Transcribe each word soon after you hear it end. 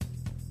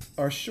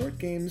Are short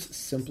games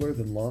simpler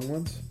than long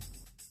ones?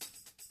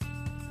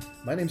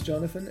 My name's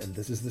Jonathan, and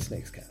this is the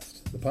Snakes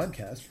Cast, the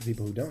podcast for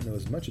people who don't know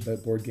as much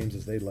about board games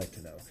as they'd like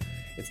to know.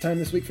 It's time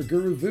this week for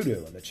Guru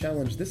Voodoo, and the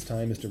challenge this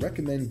time is to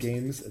recommend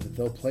games that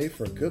they'll play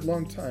for a good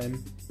long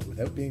time, but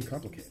without being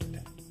complicated.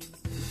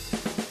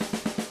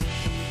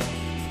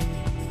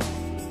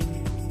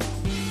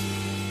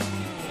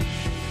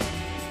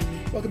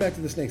 Welcome back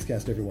to the Snakes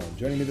Cast, everyone.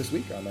 Joining me this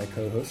week are my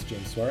co-hosts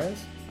James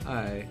Suarez.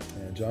 Hi.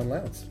 And John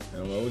Lowndes.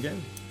 Hello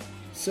again.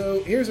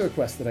 So here's a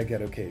request that I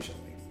get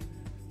occasionally.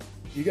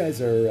 You guys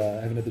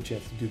haven't had the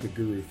chance to do the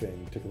Guru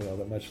thing particularly all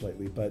that much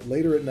lately, but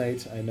later at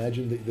night, I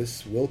imagine that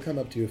this will come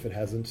up to you if it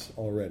hasn't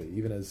already,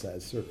 even as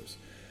servers.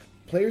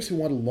 Players who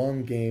want a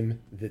long game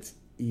that's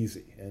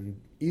easy, and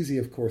easy,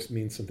 of course,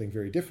 means something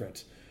very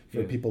different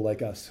for people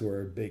like us who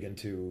are big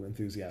into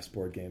enthusiast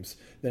board games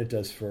than it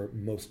does for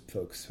most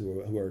folks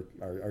who are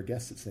our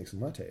guests at Snakes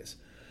and Lattes.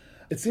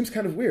 It seems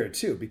kind of weird,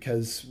 too,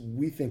 because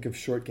we think of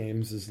short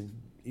games as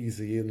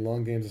easy and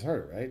long games as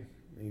harder, right?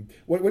 I mean,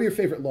 what are your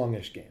favorite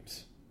longish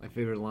games? My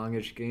favorite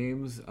longish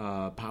games,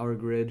 Power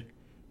Grid,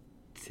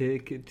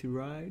 Ticket to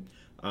Ride.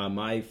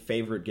 My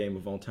favorite game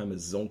of all time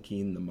is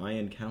Zolkin, the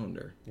Mayan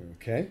calendar.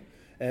 Okay.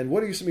 And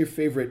what are some of your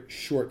favorite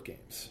short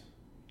games?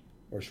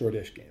 Or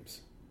shortish games?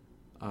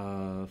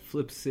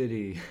 Flip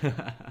City.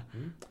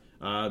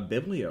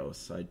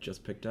 Biblios, I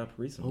just picked up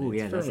recently. Oh,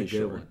 yeah, it's that's a fairly good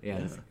short. one. Yeah,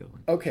 that's a good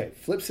one. Okay,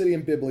 Flip City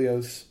and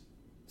Biblios,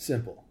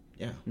 simple.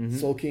 Yeah. Mm-hmm.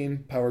 Sulking,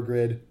 Power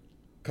Grid,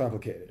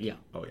 complicated. Yeah.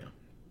 Oh, yeah.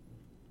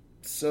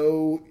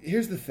 So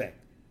here's the thing.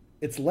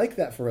 It's like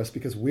that for us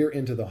because we're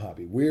into the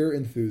hobby. We're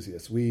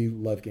enthusiasts. We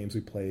love games.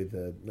 We play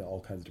all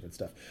kinds of different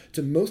stuff.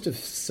 To most of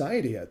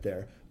society out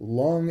there,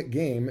 long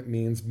game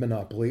means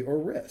Monopoly or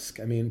Risk.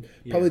 I mean,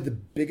 probably the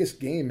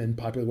biggest game in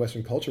popular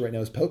Western culture right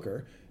now is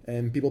poker,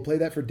 and people play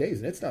that for days,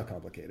 and it's not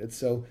complicated.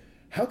 So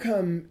how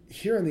come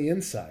here on the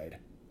inside,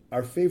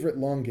 our favorite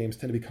long games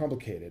tend to be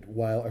complicated,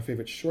 while our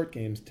favorite short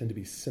games tend to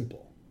be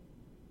simple?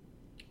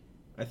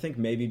 I think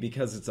maybe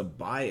because it's a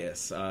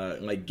bias.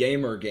 Like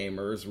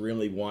gamers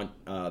really want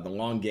the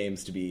long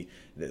games to be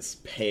this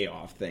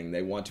payoff thing.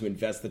 They want to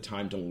invest the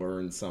time to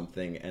learn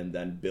something and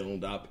then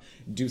build up,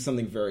 do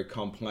something very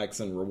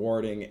complex and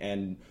rewarding.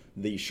 And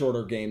the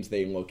shorter games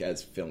they look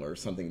as filler,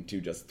 something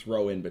to just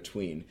throw in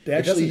between. They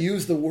actually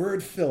use the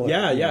word filler.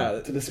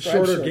 Yeah. To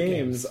describe shorter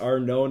games are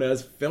known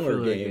as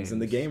filler games in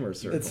the gamer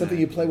circle. It's something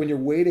you play when you're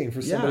waiting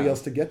for somebody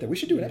else to get there. We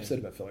should do an episode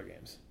about filler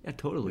games. Yeah,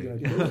 totally.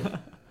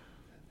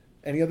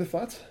 Any other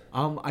thoughts?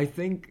 I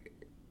think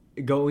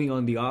going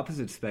on the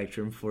opposite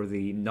spectrum for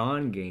the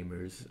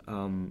non-gamers,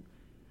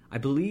 I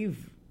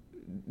believe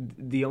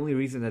the only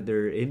reason that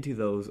they're into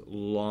those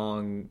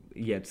long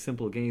yet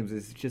simple games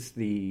is just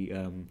the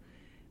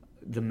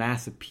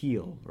mass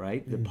appeal,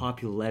 right? The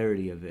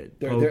popularity of it.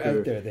 They're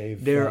out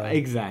there.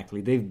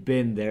 Exactly. They've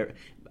been there.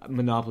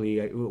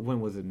 Monopoly,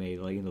 when was it made?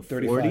 Like in the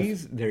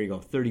 40s? There you go,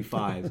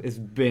 35. It's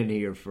been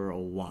here for a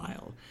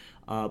while.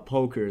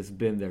 Poker has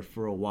been there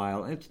for a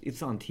while.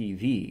 It's on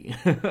TV.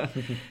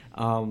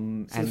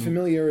 So the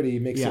familiarity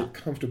makes it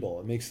comfortable.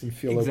 It makes them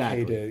feel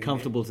okay to...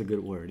 Comfortable is a good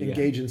word.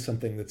 Engage in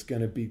something that's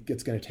going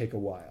to take a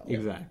while.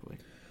 Exactly.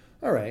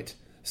 All right.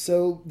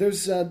 So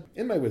there's,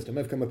 in my wisdom,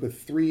 I've come up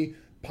with 3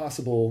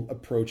 possible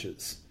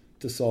approaches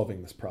to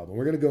solving this problem.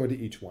 We're going to go into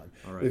each one.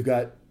 All right. We've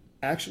got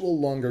actual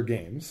longer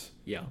games.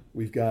 Yeah.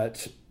 We've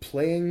got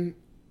playing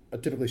a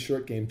typically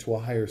short game to a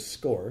higher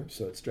score,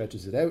 so it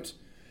stretches it out.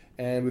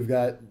 And we've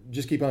got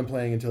just keep on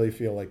playing until you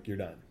feel like you're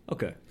done.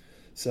 Okay.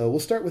 So we'll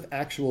start with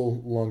actual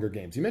longer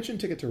games. You mentioned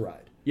Ticket to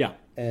Ride. Yeah.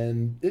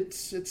 And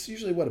it's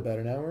usually, about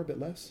an hour, a bit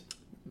less?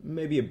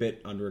 Maybe a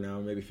bit under an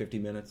hour, maybe 50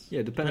 minutes.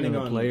 Yeah, depending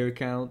on the player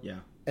count. Yeah.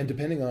 And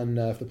depending on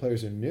if the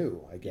players are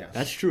new, I guess.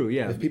 That's true,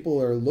 yeah. If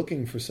people are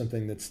looking for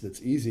something that's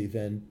easy,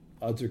 then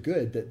odds are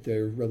good that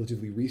they're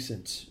relatively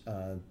recent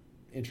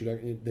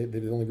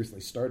they've only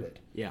recently started.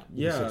 Yeah.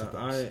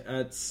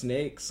 At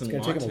Snakes and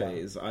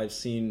Lattes, I've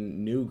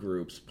seen new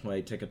groups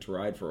play Ticket to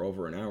Ride for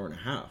over an hour and a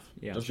half.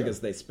 Yeah, just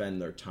because they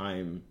spend their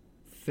time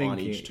on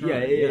each turn.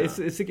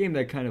 It's a game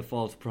that kind of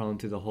falls prone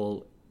to the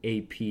whole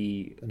AP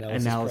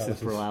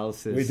analysis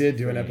paralysis. We did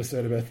do an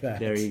episode about that.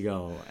 There you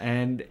go.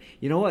 And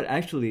you know what?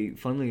 Actually,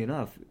 funnily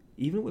enough,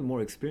 even with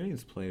more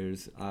experienced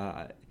players,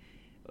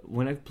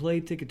 when I've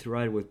played Ticket to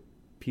Ride with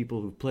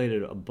people who've played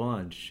it a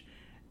bunch,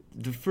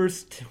 the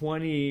first 10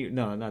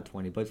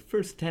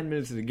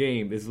 minutes of the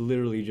game is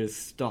literally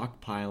just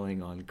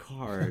stockpiling on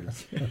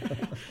cards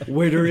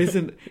where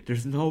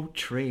there's no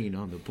train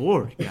on the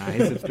board, guys.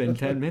 It's been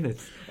 10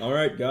 minutes. All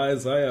right,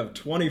 guys, I have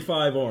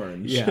 25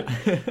 orange. Yeah.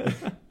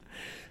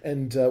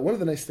 And one of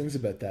the nice things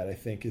about that, I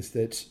think, is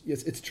that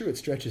yes, it's true, it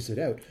stretches it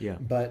out. Yeah.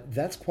 But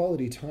that's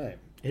quality time.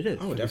 It is.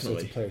 Oh,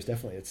 definitely. Players,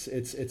 definitely.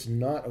 It's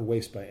not a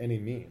waste by any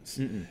means.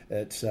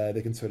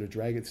 They can sort of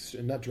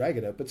not drag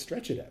it out, but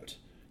stretch it out.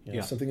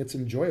 Something that's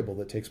enjoyable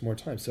that takes more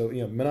time. So,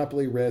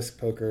 Monopoly, Risk,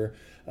 Poker,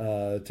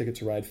 Ticket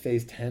to Ride,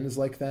 Phase 10 is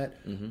like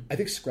that. Mm-hmm. I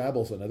think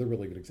Scrabble's another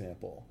really good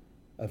example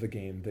of a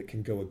game that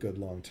can go a good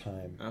long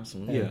time.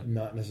 Absolutely. And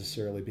not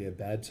necessarily be a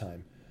bad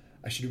time.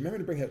 I should remember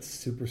to bring out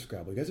Super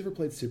Scrabble. You guys ever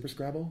played Super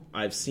Scrabble?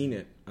 I've seen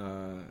it.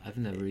 I've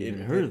never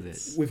even heard of it.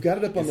 We've got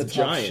it up on the It's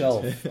top giant.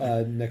 shelf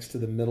next to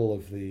the middle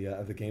of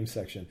the game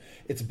section.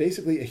 It's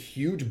basically a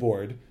huge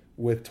board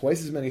with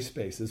twice as many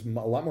spaces, a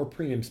lot more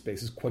premium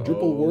spaces,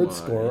 quadruple word my.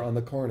 score on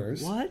the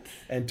corners, What?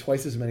 and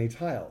twice as many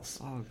tiles.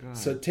 Oh, God.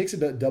 So it takes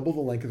about double the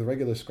length of the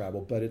regular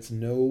Scrabble, but it's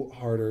no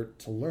harder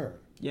to learn.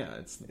 Yeah,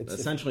 it's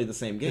essentially the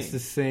same game. It's the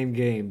same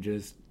game,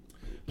 just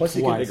Plus,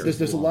 you twice can,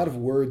 there's a as lot long. of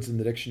words in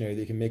the dictionary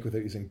that you can make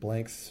without using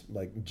blanks,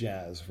 like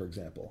jazz, for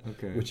example,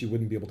 Okay. which you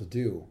wouldn't be able to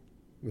do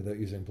without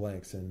using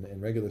blanks in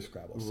regular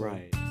Scrabble. So.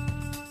 Right.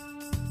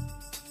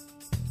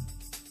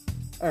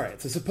 All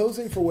right, so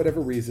supposing for whatever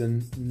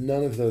reason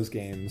none of those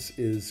games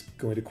is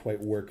going to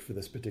quite work for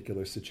this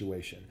particular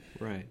situation,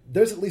 Right.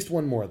 there's at least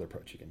one more other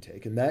approach you can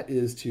take, and that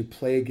is to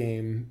play a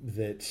game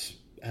that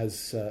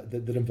has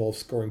that involves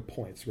scoring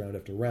points round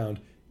after round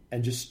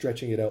and just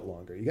stretching it out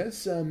longer. You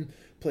guys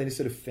play any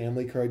sort of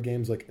family card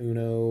games like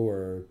Uno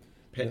or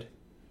Pit.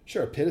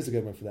 Sure, Pit is a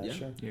good one for that. Yeah.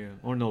 Sure. Yeah.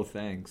 Or No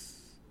Thanks.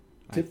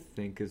 I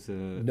think is a...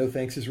 No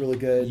Thanks is really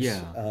good.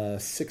 Yeah.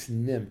 Six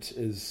Nimmt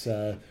is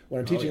when I'm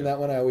Oh, teaching yeah. that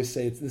one. I always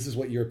say this is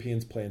what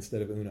Europeans play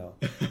instead of Uno.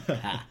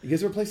 You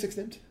guys ever play Six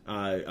Nimmt?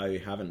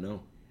 I haven't,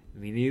 no.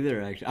 Me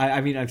neither, actually.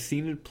 I mean, I've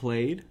seen it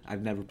played.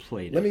 I've never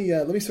played Let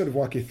it. me sort of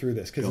walk you through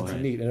this because Go it's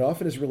ahead. neat and it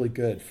often is really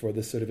good for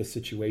this sort of a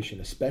situation,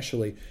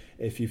 especially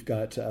if you've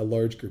got a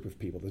large group of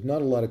people. There's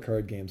not a lot of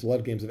card games, a lot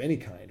of games of any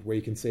kind where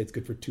you can say it's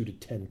good for 2 to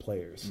 10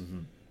 players,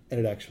 and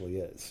it actually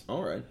is.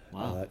 All right.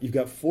 Wow. You've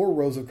got 4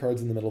 rows of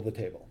cards in the middle of the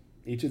table.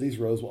 Each of these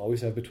rows will always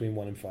have between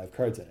 1 and 5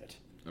 cards in it.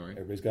 All right.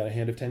 Everybody's got a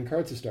hand of 10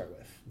 cards to start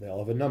with. They all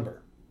have a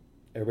number.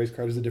 Everybody's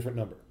card is a different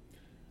number.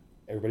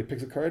 Everybody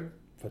picks a card,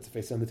 puts it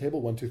face on the table.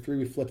 1, 2, 3,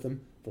 we flip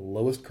them. The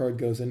lowest card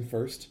goes in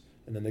first,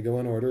 and then they go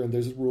in order, and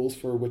there's rules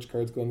for which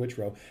cards go in which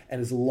row. And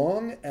as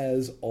long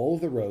as all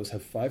of the rows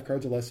have 5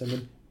 cards or less in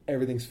them,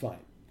 everything's fine.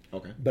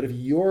 Okay. But if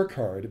your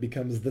card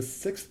becomes the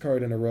 6th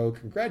card in a row,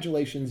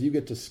 congratulations, you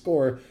get to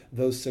score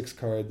those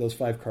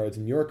 5 cards,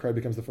 and your card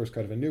becomes the first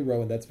card of a new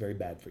row, and that's very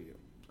bad for you.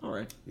 All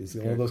right. It's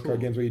Okay, one of those card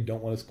cool. games where you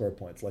don't want to score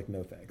points, like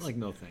No Thanks. Like,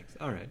 No Thanks.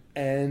 All right.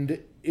 And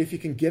if you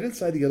can get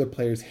inside the other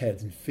players'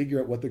 heads and figure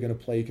out what they're going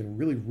to play, you can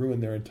really ruin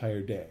their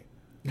entire day.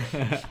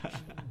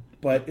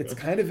 But it's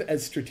kind of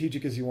as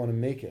strategic as you want to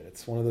make it.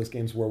 It's one of those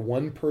games where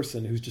one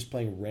person who's just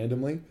playing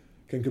randomly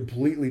can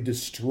completely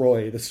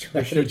destroy the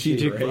strategy,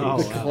 strategic- the oh,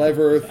 wow.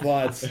 clever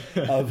thoughts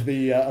of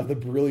the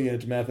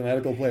brilliant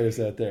mathematical players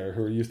out there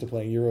who are used to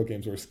playing Euro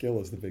games where skill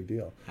is the big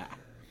deal.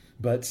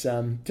 But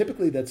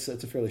typically that's a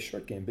fairly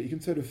short game, but you can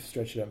sort of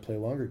stretch it out and play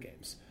longer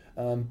games.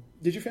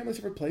 Did your families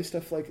ever play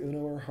stuff like Uno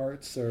or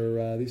Hearts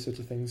or these sorts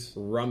of things?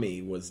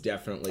 Rummy was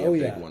definitely Oh, a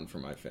big yeah. one for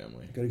my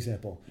family. Good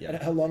example. Yeah.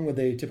 And how long would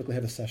they typically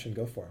have a session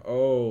go for?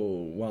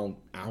 Oh, well,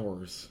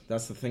 hours.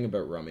 That's the thing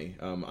about Rummy.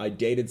 I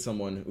dated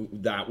someone who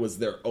that was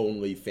their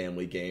only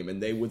family game,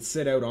 and they would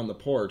sit out on the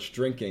porch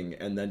drinking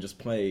and then just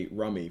play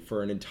Rummy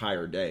for an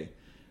entire day.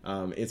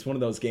 It's one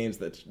of those games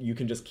that you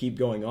can just keep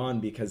going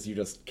on because you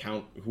just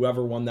count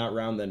whoever won that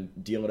round, then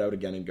deal it out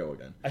again and go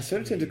again. I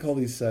sort of tend to call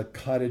these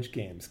cottage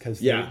games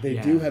because Yeah. they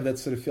Yeah. do have that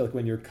sort of feel like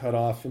when you're cut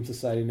off from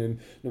society and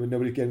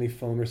nobody get any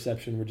phone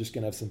reception, we're just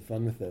going to have some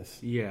fun with this.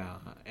 Yeah,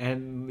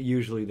 and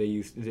usually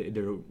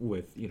they're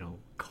with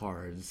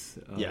cards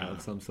Yeah.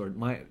 of some sort.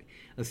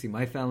 Let's see,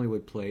 my family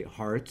would play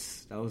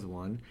Hearts. That was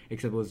one,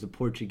 except it was the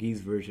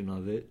Portuguese version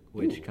of it,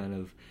 which Ooh. kind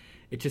of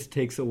it just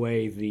takes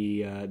away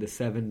the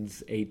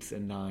 7s, 8s,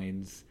 and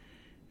 9s.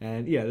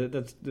 And yeah,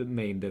 that's the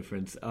main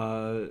difference.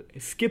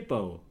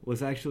 Skippo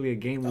was actually a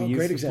game we Oh, used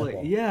great to example.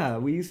 play. Yeah,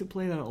 we used to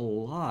play that a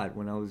lot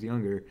when I was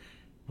younger.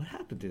 What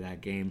happened to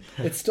that game?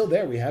 It's still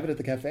there. We have it at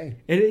the cafe.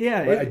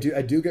 Yeah,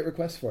 I do get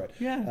requests for it.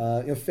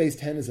 Yeah. Phase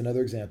 10 is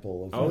another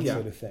example of Oh, that yeah.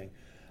 sort of thing.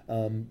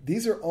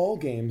 These are all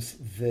games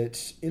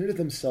that, in and of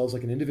themselves,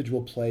 like an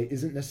individual play,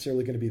 isn't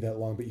necessarily going to be that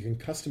long, but you can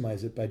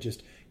customize it by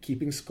just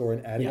keeping score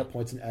and adding Yeah. up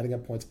points and adding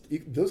up points.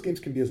 Those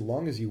games can be as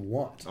long as you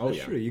want. Oh, That's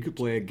yeah. true. You could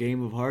play a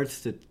game of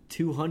Hearts to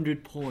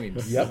 200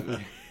 points. Yep.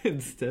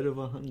 Instead of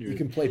 100. You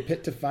can play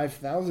Pit to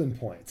 5,000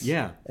 points.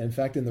 Yeah. In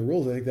fact, in the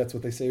rules, I think that's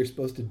what they say you're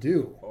supposed to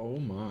do. Oh,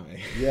 my.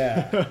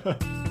 Yeah.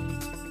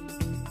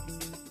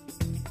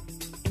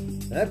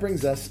 And that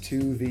brings us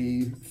to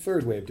the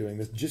third way of doing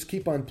this. Just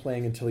keep on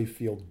playing until you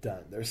feel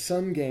done. There's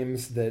some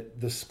games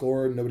that the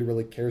score nobody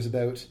really cares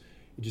about.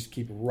 You just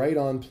keep right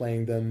on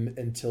playing them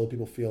until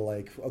people feel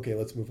like, okay,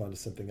 let's move on to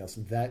something else.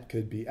 And that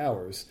could be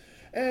hours.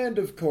 And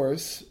of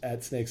course,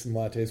 at Snakes and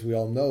Lattes, we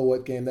all know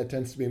what game that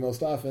tends to be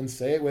most often.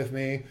 Say it with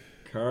me.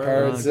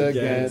 Cards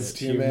Against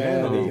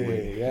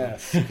Humanity.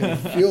 Yes. You can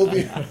feel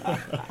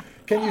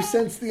can you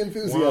sense the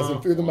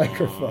enthusiasm through the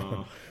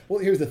microphone? Well,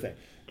 here's the thing.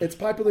 It's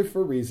popular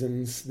for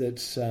reasons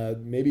that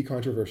may be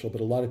controversial,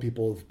 but a lot of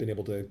people have been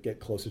able to get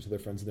closer to their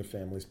friends and their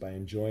families by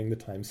enjoying the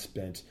time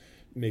spent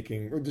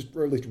making, or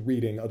at least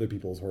reading other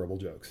people's horrible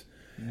jokes.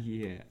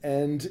 Yeah.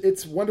 And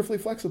it's wonderfully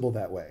flexible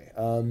that way.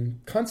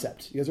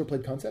 Concept. You guys ever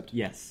played Concept?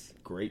 Yes.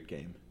 Great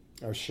game.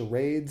 Or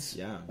charades?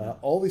 Yeah.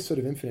 All these sort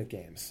of infinite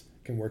games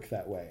can work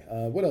that way.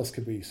 What else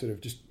could we sort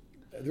of just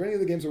Are there any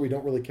other games where we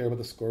don't really care about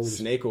the score?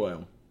 Snake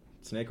Oil.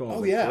 Snake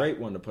Oil is a great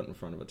one to put in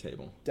front of a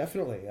table.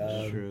 Definitely.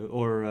 True.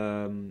 Or,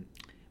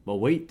 well,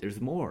 wait,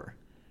 there's more.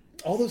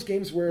 All those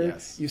games where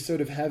you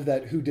sort of have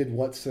that who did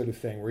what sort of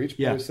thing, where each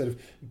player is sort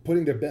of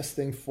putting their best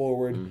thing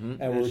forward, and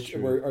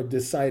we're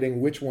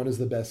deciding which one is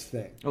the best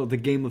thing. Oh, the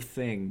Game of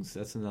Things.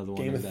 That's another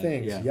one. Game of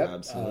Things. Yeah. Yep.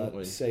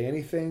 Absolutely. Say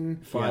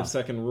anything.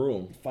 5-second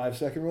rule.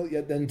 5-second rule.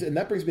 Yeah. And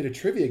that brings me to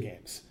trivia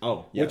games.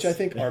 Oh, yes. Which I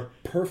think are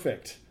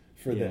perfect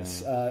for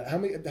this. How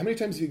many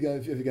times have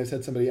you guys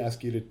had somebody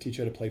ask you to teach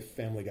you how to play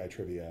Family Guy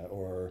trivia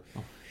or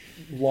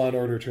Law and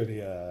Order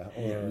trivia?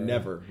 Or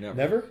Never.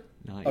 Never?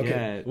 Not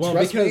yet. Well,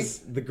 Trust because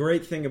the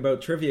great thing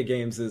about trivia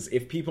games is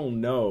if people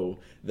know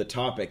the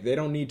topic, they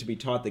don't need to be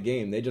taught the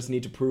game. They just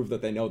need to prove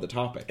that they know the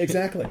topic.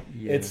 Exactly.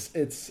 Here's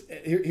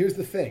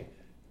the thing.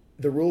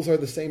 The rules are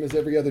the same as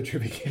every other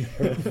trivia game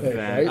ever played,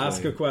 right?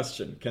 Ask a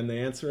question. Can they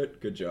answer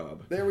it? Good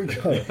job. There we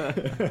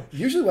go.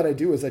 Usually what I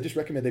do is I just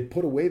recommend they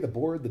put away the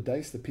board, the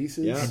dice, the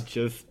pieces. Yeah. And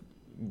just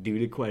do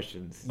the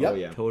questions. Yep. Oh,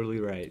 yeah. Totally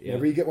right. Yeah.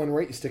 Whenever you get one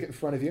right, you stick it in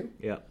front of you.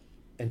 Yeah.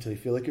 Until you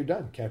feel like you're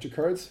done. Count your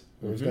cards.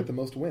 Whoever's got the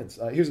most wins.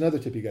 Here's another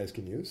tip you guys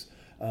can use.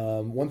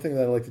 One thing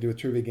that I like to do with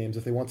trivia games,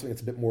 if they want something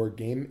that's a bit more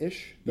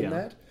game-ish than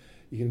that,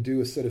 you can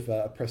do a sort of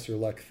a press your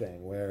luck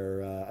thing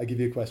where I give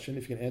you a question.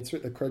 If you can answer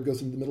it, the card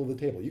goes into the middle of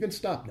the table. You can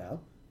stop now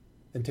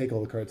and take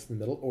all the cards to the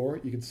middle, or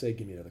you can say,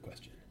 give me another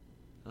question.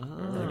 Give me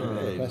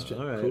another question.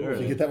 All right, cool. all right.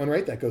 If you get that one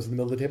right, that goes in the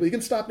middle of the table. You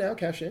can stop now,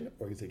 cash in,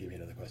 or you can say, give me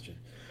another question.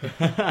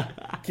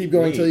 Keep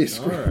going until you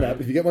screw it up.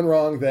 If you get one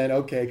wrong, then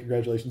okay,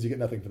 congratulations, you get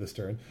nothing for this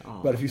turn.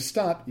 But if you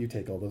stop, you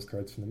take all those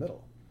cards from the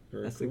middle.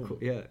 That's cool.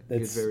 Good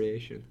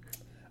variation.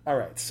 All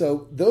right,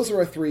 so those are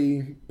our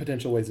three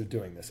potential ways of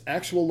doing this.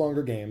 Actual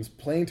longer games,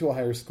 playing to a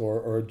higher score,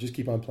 or just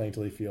keep on playing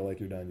until you feel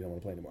like you're done, you don't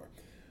want to play anymore.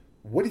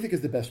 What do you think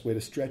is the best way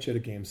to stretch out a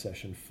game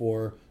session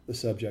for the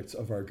subjects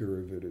of our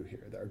Guru Voodoo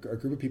here? Our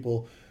group of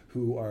people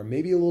who are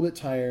maybe a little bit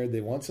tired, they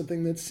want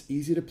something that's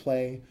easy to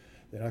play,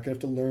 they're not going to have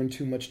to learn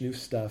too much new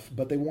stuff,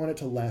 but they want it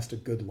to last a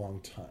good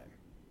long time.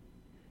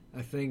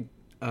 I think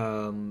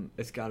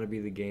it's got to be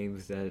the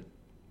games that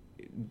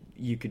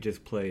you could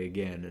just play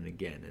again and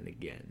again and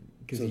again.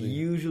 Because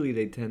usually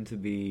they tend to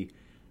be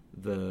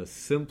the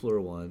simpler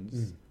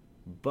ones,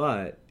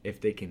 but if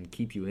they can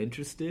keep you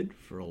interested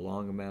for a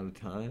long amount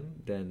of time,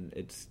 then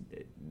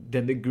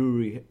the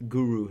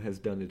guru has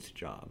done its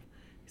job.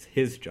 It's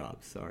his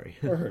job, sorry.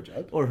 Or her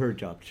job. Or her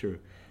job, true.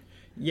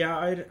 Yeah,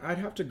 I'd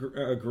have to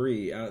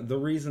agree. The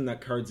reason that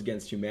Cards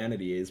Against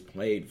Humanity is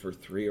played for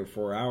 3 or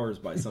 4 hours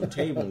by some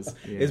tables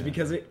is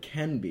because it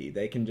can be.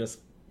 They can just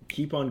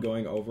keep on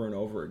going over and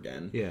over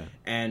again. Yeah.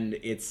 And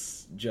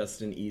it's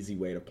just an easy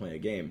way to play a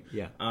game.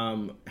 Yeah.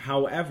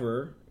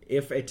 However,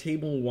 if a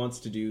table wants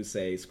to do,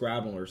 say,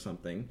 Scrabble or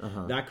something,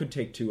 that could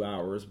take 2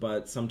 hours.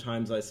 But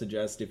sometimes I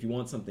suggest if you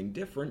want something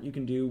different, you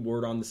can do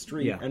Word on the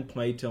Street and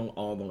play till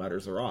all the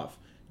letters are off.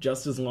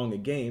 Just as long a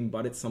game,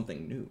 but it's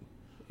something new.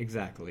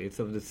 Exactly. It's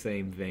of the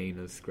same vein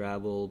as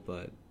Scrabble,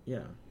 but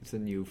it's a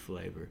new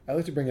flavor. I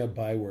like to bring up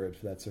Byword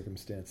for that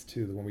circumstance,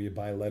 too. The one where you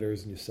buy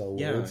letters and you sell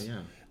words.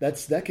 Yeah.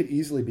 That could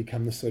easily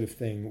become the sort of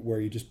thing where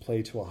you just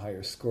play to a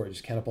higher score. You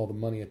just count up all the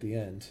money at the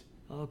end.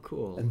 Oh,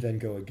 cool. And then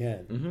go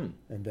again.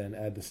 And then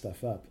add the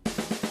stuff up.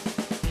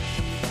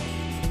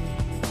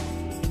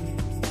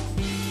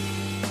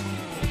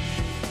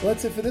 Well,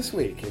 that's it for this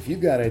week. If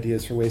you've got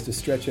ideas for ways to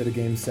stretch out a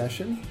game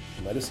session,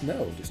 let us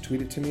know. Just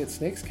tweet it to me at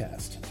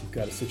SnakesCast. If you've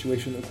got a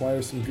situation that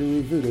requires some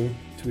Guru Voodoo,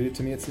 tweet it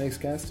to me at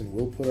SnakesCast and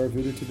we'll put our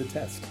voodoo to the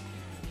test.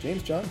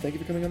 James, John, thank you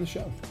for coming on the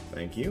show.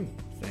 Thank you.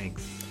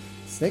 Thanks.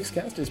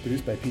 SnakesCast is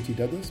produced by P.T.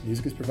 Douglas.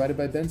 Music is provided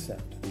by Ben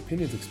Sound. The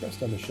opinions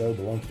expressed on the show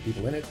belong to the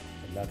people in it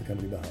and not the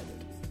company behind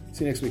it.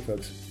 See you next week,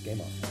 folks.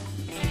 Game on.